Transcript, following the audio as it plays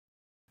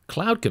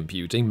Cloud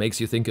computing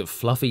makes you think of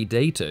fluffy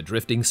data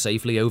drifting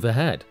safely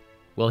overhead.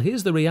 Well,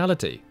 here's the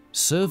reality.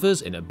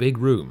 Servers in a big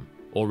room,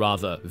 or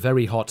rather,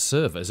 very hot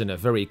servers in a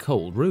very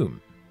cold room.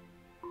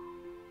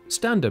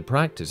 Standard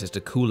practice is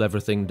to cool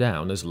everything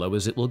down as low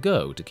as it will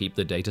go to keep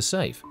the data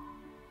safe.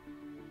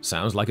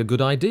 Sounds like a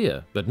good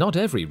idea, but not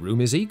every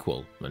room is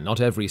equal, and not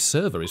every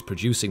server is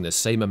producing the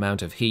same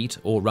amount of heat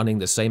or running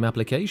the same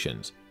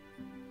applications.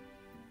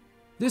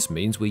 This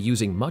means we're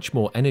using much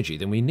more energy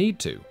than we need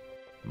to.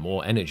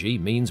 More energy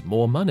means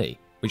more money,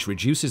 which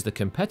reduces the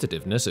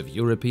competitiveness of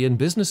European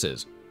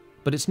businesses.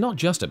 But it's not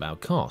just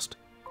about cost.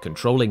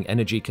 Controlling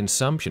energy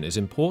consumption is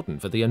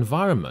important for the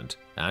environment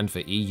and for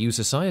EU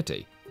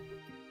society.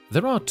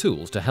 There are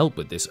tools to help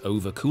with this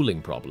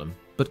overcooling problem,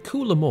 but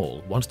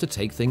CoolEmAll wants to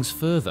take things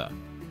further.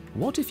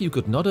 What if you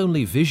could not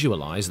only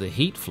visualize the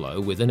heat flow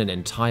within an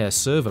entire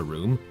server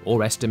room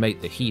or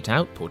estimate the heat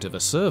output of a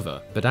server,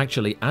 but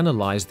actually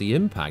analyze the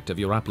impact of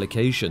your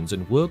applications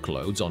and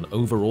workloads on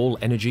overall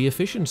energy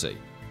efficiency?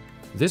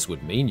 This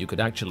would mean you could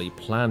actually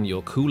plan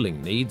your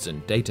cooling needs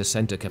and data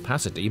center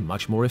capacity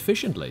much more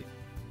efficiently.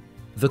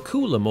 The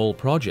CoolEmAll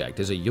project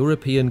is a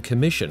European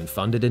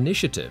Commission-funded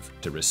initiative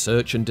to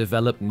research and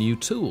develop new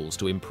tools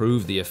to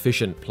improve the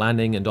efficient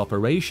planning and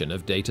operation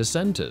of data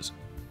centers.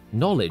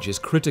 Knowledge is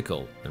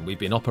critical, and we've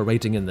been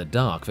operating in the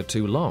dark for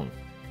too long.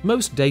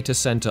 Most data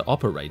center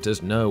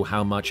operators know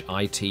how much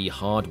IT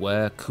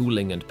hardware,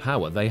 cooling, and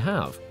power they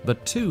have,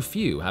 but too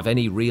few have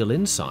any real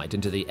insight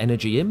into the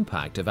energy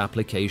impact of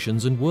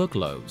applications and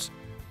workloads.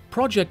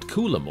 Project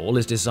CoolEmAll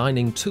is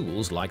designing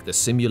tools like the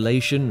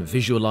Simulation,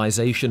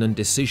 Visualization, and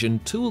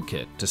Decision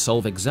Toolkit to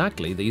solve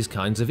exactly these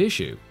kinds of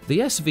issues. The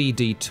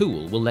SVD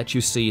tool will let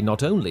you see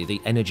not only the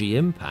energy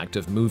impact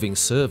of moving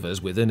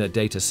servers within a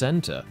data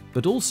center,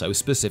 but also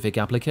specific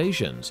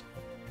applications.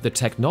 The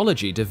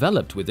technology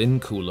developed within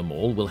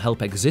CoolEmAll will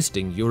help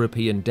existing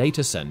European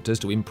data centers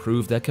to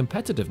improve their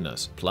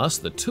competitiveness. Plus,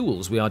 the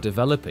tools we are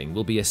developing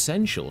will be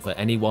essential for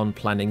anyone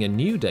planning a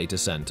new data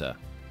center.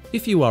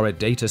 If you are a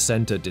data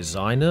center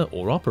designer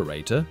or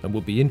operator and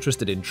would be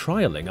interested in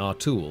trialing our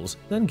tools,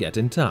 then get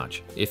in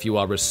touch. If you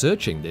are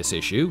researching this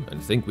issue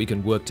and think we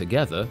can work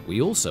together,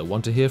 we also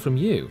want to hear from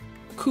you.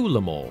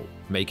 CoolEmAll,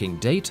 making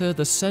data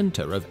the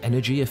center of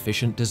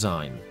energy-efficient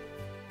design.